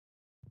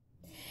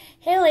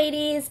Hey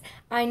ladies,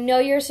 I know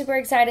you're super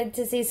excited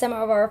to see some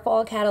of our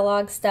fall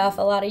catalog stuff.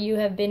 A lot of you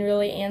have been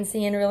really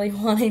antsy and really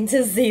wanting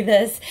to see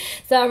this.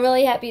 So I'm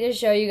really happy to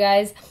show you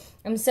guys.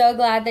 I'm so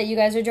glad that you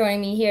guys are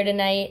joining me here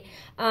tonight.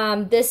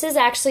 This is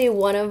actually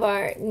one of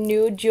our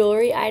new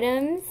jewelry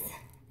items.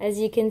 As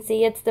you can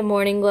see, it's the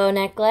Morning Glow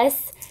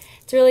necklace.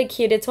 It's really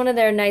cute. It's one of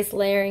their nice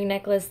layering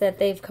necklace that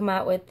they've come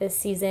out with this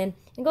season.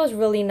 It goes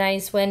really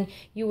nice when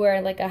you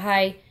wear like a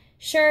high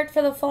shirt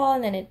for the fall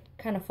and then it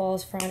kind of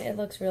falls front. It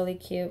looks really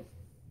cute.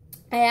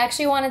 I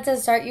actually wanted to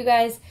start you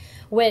guys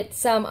with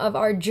some of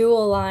our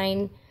jewel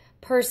line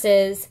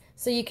purses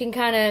so you can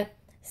kind of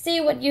see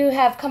what you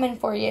have coming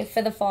for you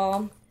for the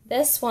fall.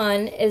 This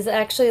one is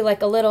actually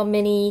like a little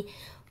mini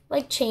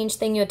like change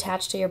thing you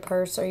attach to your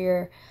purse or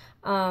your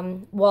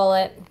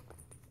wallet.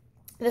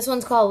 This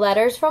one's called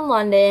Letters from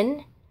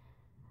London.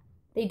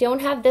 They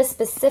don't have this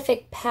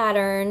specific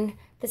pattern.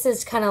 This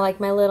is kind of like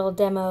my little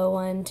demo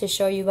one to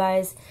show you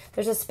guys.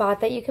 There's a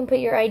spot that you can put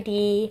your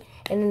ID,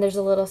 and then there's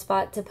a little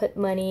spot to put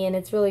money, and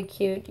it's really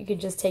cute. You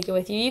could just take it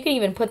with you. You could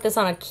even put this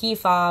on a key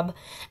fob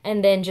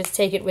and then just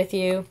take it with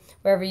you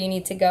wherever you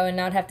need to go and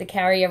not have to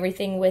carry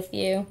everything with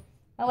you.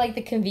 I like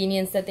the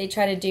convenience that they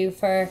try to do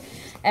for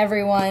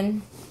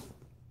everyone.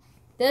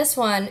 This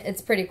one,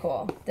 it's pretty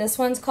cool. This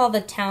one's called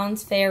the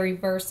Towns Fair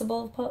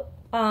Reversible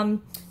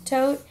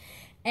Tote,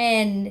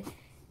 and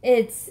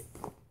it's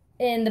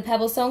in the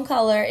Pebblestone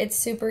color. It's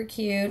super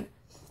cute.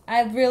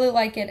 I really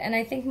like it, and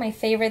I think my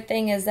favorite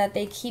thing is that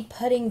they keep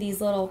putting these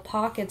little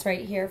pockets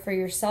right here for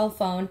your cell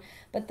phone,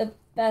 but the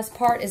best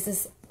part is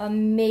this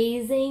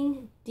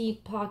amazing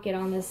deep pocket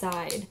on the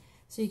side,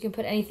 so you can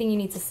put anything you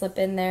need to slip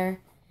in there.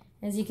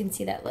 As you can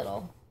see, that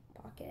little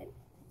pocket.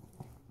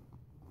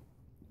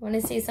 Want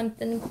to see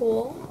something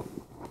cool?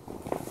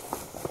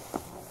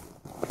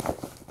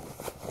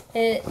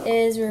 It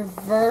is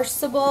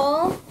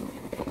reversible.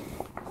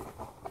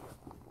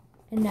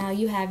 And now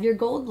you have your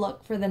gold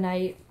look for the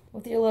night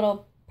with your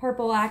little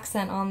purple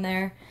accent on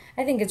there.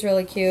 I think it's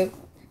really cute.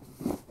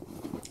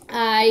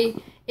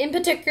 In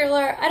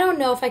particular, I don't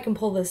know if I can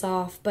pull this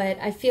off, but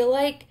I feel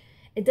like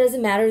it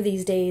doesn't matter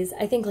these days.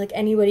 I think like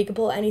anybody can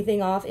pull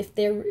anything off. If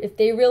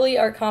they really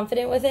are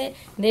confident with it,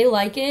 they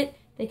like it,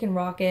 they can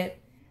rock it.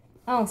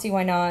 I don't see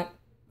why not.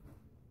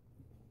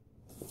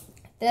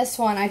 This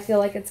one, I feel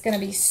like it's going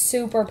to be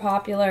super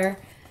popular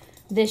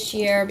this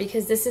year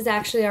because this is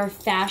actually our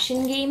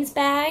Fashion Games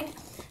bag.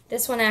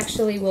 This one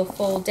actually will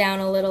fold down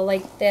a little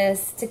like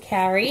this to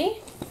carry.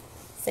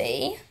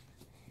 See?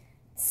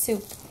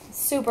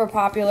 Super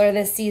popular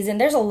this season.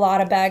 There's a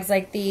lot of bags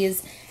like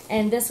these,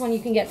 and this one you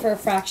can get for a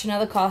fraction of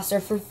the cost or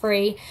for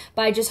free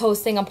by just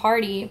hosting a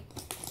party.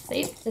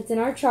 See? It's in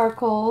our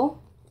charcoal.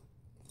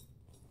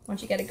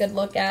 Once you get a good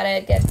look at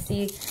it,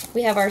 see,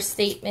 we have our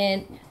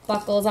statement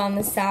buckles on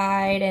the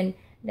side, and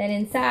then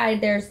inside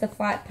there's the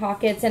flat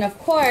pockets, and of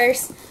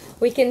course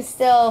we can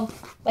still,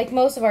 like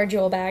most of our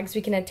jewel bags,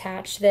 we can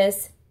attach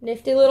this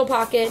nifty little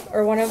pocket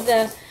or one of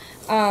the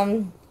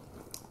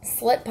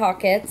slip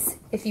pockets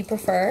if you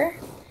prefer,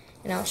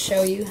 and I'll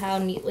show you how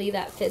neatly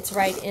that fits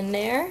right in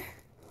there.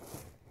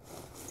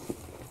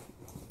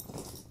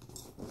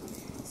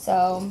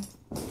 So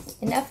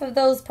enough of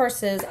those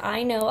purses.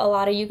 I know a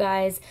lot of you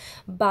guys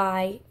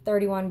buy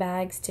 31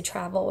 bags to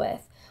travel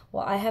with.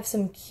 Well, I have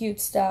some cute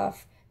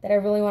stuff that I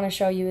really want to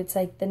show you. It's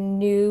like the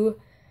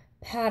new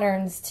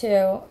patterns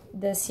too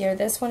this year.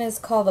 This one is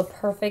called the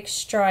Perfect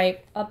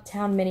Stripe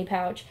Uptown Mini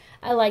Pouch.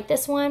 I like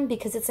this one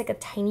because it's like a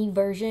tiny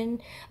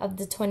version of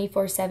the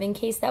 24/7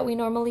 case that we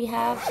normally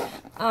have.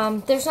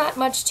 There's not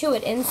much to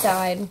it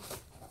inside.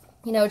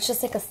 You know, it's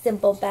just like a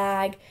simple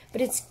bag,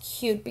 but it's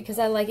cute because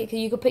I like it because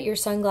you can put your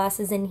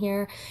sunglasses in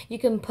here. You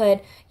can put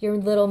your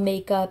little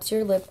makeups,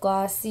 your lip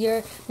gloss,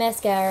 your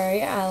mascara,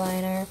 your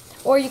eyeliner,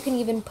 or you can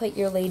even put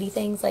your lady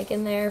things like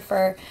in there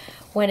for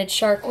when it's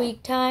Shark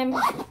Week time.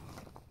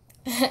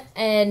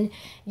 And,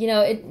 you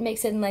know, it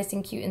makes it nice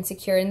and cute and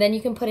secure. And then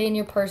you can put it in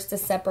your purse to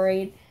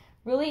separate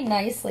really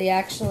nicely,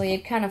 actually.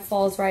 It kind of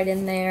falls right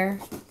in there.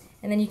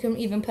 And then you can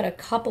even put a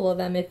couple of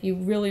them if you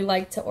really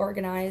like to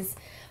organize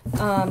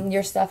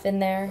your stuff in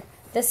there.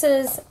 This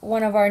is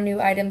one of our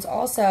new items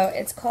also.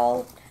 It's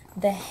called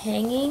the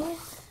Hanging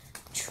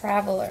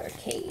Traveler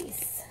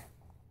Case.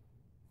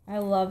 I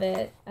love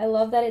it. I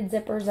love that it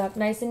zippers up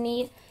nice and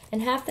neat.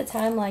 And half the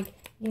time, like,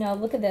 you know,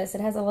 look at this.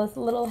 It has a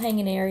little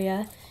hanging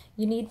area.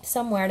 You need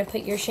somewhere to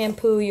put your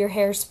shampoo, your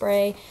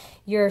hairspray,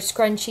 your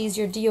scrunchies,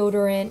 your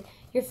deodorant,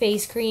 your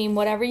face cream,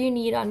 whatever you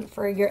need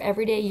for your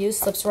everyday use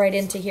slips right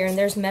into here. And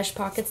there's mesh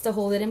pockets to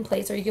hold it in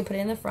place, or you can put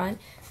it in the front.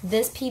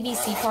 This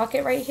PVC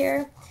pocket right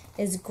here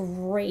is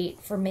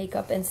great for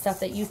makeup and stuff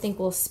that you think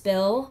will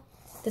spill.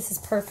 This is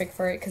perfect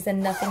for it because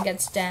then nothing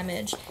gets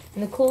damaged.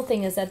 And the cool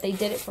thing is that they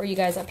did it for you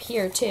guys up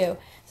here too.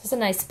 So it's a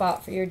nice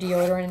spot for your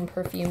deodorant and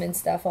perfume and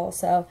stuff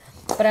also.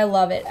 But I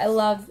love it. I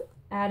love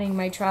adding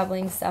my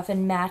traveling stuff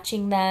and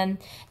matching them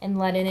and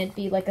letting it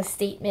be like a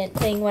statement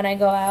thing when I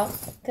go out.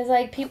 Because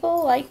like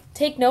people like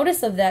take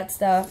notice of that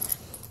stuff.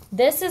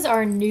 This is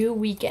our new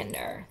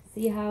Weekender.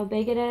 See how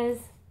big it is?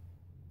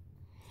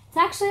 It's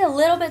actually a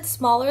little bit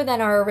smaller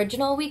than our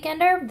original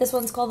Weekender. This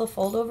one's called the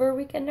fold-over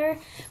Weekender,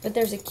 but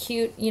there's a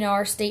cute, you know,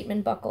 our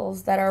statement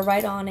buckles that are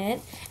right on it.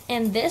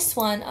 And this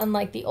one,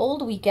 unlike the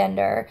old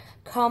Weekender,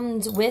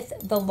 comes with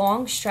the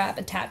long strap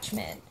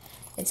attachment.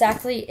 It's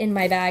actually in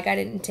my bag. I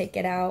didn't take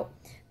it out,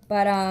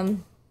 but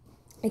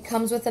it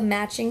comes with a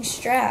matching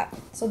strap.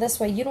 So this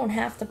way you don't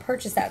have to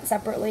purchase that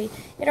separately.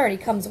 It already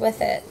comes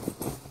with it.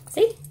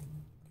 See?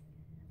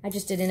 I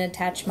just didn't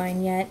attach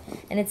mine yet.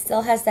 And it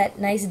still has that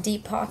nice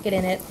deep pocket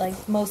in it.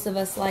 Like most of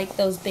us like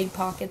those big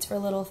pockets for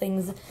little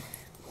things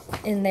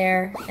in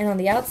there. And on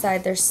the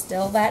outside, there's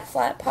still that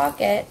flat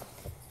pocket.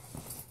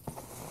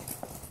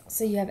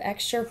 So you have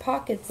extra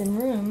pockets and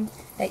room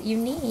that you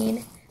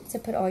need to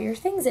put all your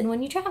things in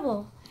when you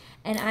travel.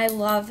 And I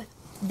love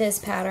this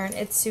pattern.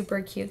 It's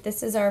super cute.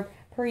 This is our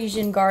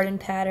Parisian garden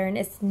pattern.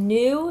 It's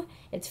new,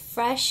 it's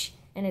fresh,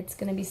 and it's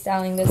going to be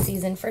selling this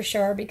season for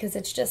sure because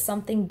it's just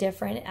something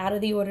different, out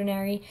of the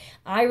ordinary.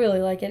 I really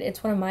like it.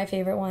 It's one of my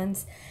favorite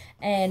ones.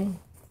 And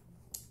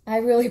I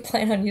really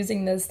plan on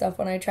using this stuff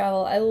when I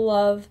travel. I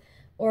love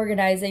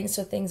organizing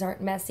so things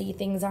aren't messy,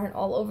 things aren't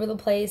all over the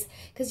place,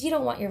 because you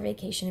don't want your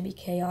vacation to be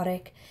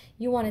chaotic.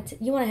 You want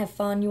to have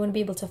fun. You want to be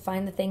able to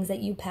find the things that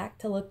you pack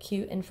to look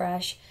cute and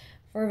fresh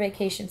for a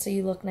vacation so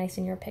you look nice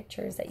in your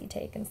pictures that you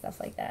take and stuff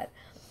like that.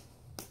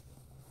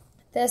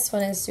 This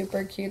one is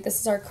super cute.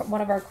 This is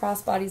one of our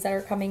crossbodies that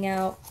are coming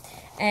out.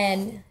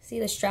 And see,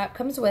 the strap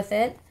comes with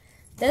it.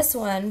 This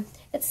one,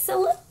 it's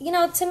still, you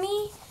know, to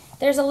me,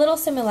 there's a little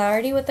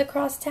similarity with the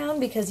Crosstown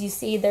because you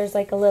see there's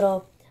like a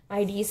little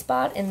ID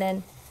spot and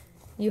then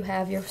you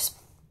have your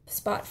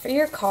spot for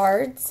your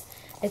cards.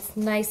 It's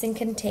nice and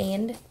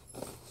contained,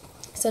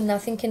 so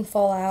nothing can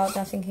fall out,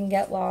 nothing can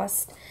get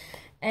lost.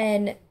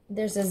 And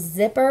there's a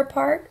zipper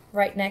part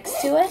right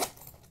next to it.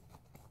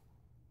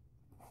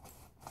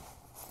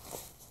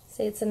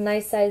 See, it's a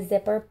nice size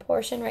zipper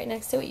portion right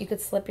next to it. You could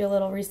slip your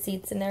little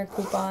receipts in there,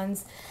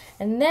 coupons.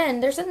 And then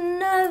there's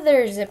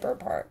another zipper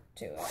part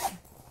to it,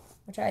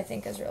 which I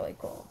think is really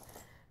cool.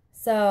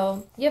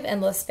 So you have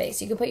endless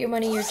space. You can put your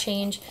money, your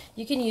change.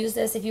 You can use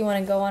this if you want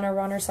to go on a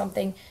run or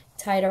something,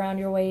 tie it around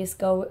your waist,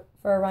 go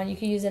for a run. You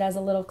can use it as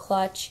a little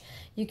clutch.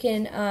 You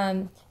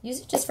can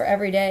use it just for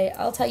every day.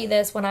 I'll tell you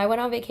this, when I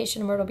went on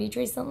vacation in Myrtle Beach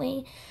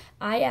recently,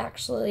 I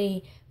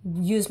actually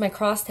use my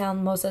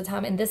Crosstown most of the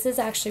time, and this is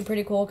actually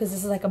pretty cool because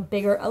this is like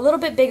a little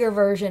bit bigger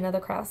version of the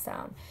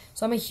Crosstown.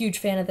 So I'm a huge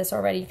fan of this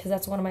already because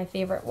that's one of my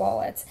favorite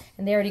wallets,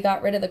 and they already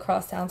got rid of the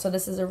Crosstown, so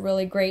this is a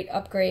really great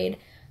upgrade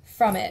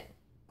from it.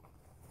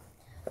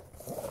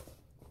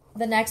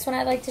 The next one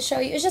I'd like to show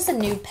you is just a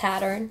new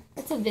pattern.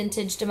 It's a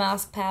vintage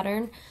damask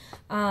pattern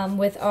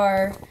with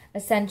our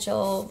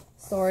essential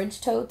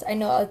storage totes. I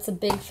know it's a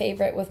big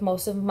favorite with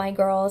most of my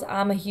girls.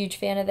 I'm a huge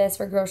fan of this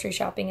for grocery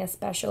shopping,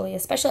 especially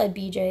at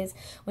BJ's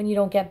when you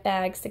don't get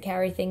bags to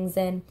carry things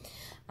in.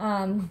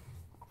 But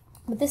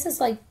this is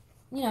like,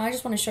 you know, I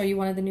just want to show you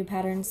one of the new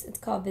patterns. It's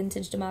called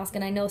Vintage Damask,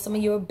 and I know some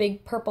of you are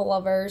big purple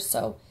lovers,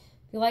 so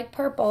if you like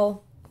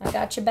purple, I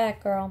got your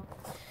back, girl.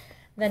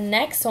 The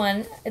next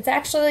one, it's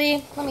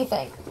actually, let me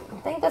think. I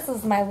think this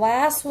is my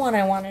last one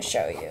I want to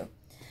show you.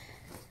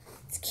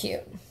 It's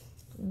cute.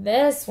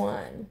 This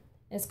one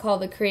is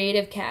called the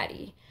Creative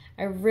Caddy.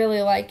 I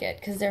really like it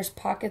because there's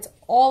pockets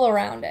all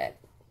around it.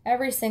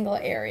 Every single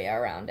area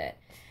around it.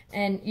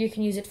 And you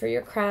can use it for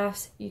your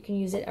crafts. You can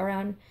use it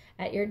around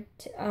at your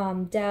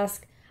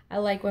desk. I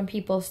like when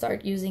people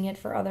start using it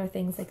for other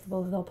things. Like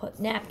they'll put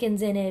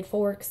napkins in it,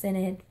 forks in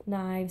it,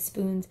 knives,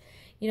 spoons.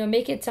 You know,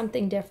 make it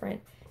something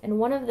different. And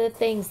one of the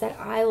things that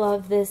I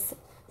love this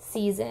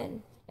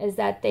season is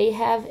that they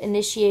have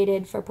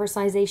initiated for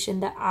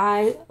personalization the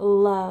I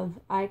Love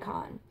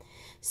icon.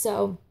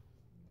 So,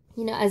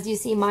 you know, as you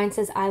see, mine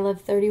says I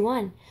love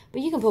 31,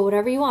 but you can put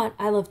whatever you want.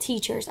 I love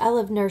teachers. I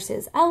love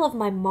nurses. I love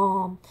my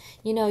mom.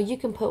 You know, you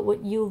can put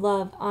what you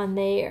love on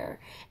there.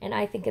 And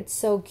I think it's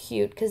so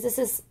cute because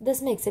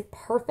this makes it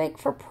perfect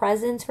for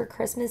presents, for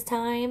Christmas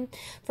time,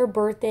 for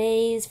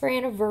birthdays, for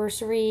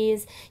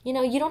anniversaries. You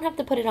know, you don't have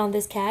to put it on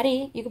this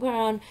caddy. You can put it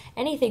on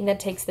anything that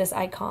takes this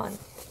icon.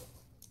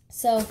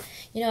 So,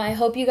 you know, I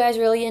hope you guys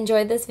really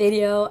enjoyed this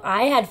video.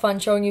 I had fun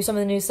showing you some of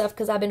the new stuff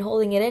because I've been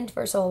holding it in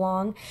for so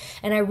long,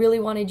 and I really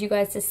wanted you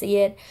guys to see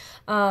it.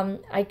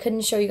 I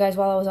couldn't show you guys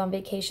while I was on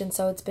vacation,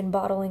 so it's been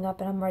bottling up,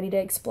 and I'm ready to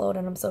explode,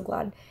 and I'm so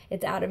glad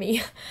it's out of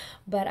me.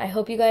 But I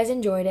hope you guys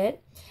enjoyed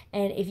it,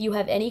 and if you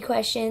have any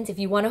questions, if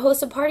you want to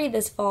host a party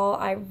this fall,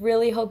 I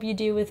really hope you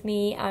do with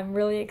me. I'm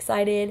really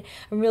excited.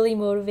 I'm really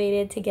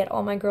motivated to get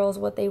all my girls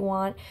what they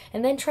want,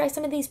 and then try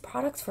some of these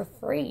products for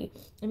free.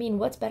 I mean,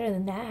 what's better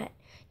than that?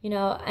 You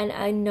know, and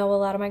I know a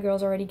lot of my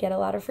girls already get a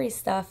lot of free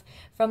stuff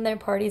from their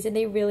parties, and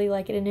they really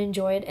like it and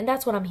enjoy it, and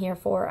that's what I'm here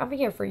for. I'm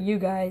here for you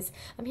guys.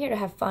 I'm here to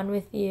have fun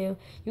with you.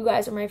 You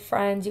guys are my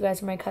friends. You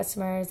guys are my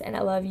customers, and I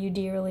love you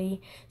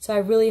dearly. So I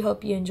really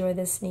hope you enjoy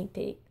this sneak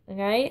peek, all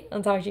right?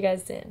 I'll talk to you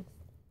guys soon.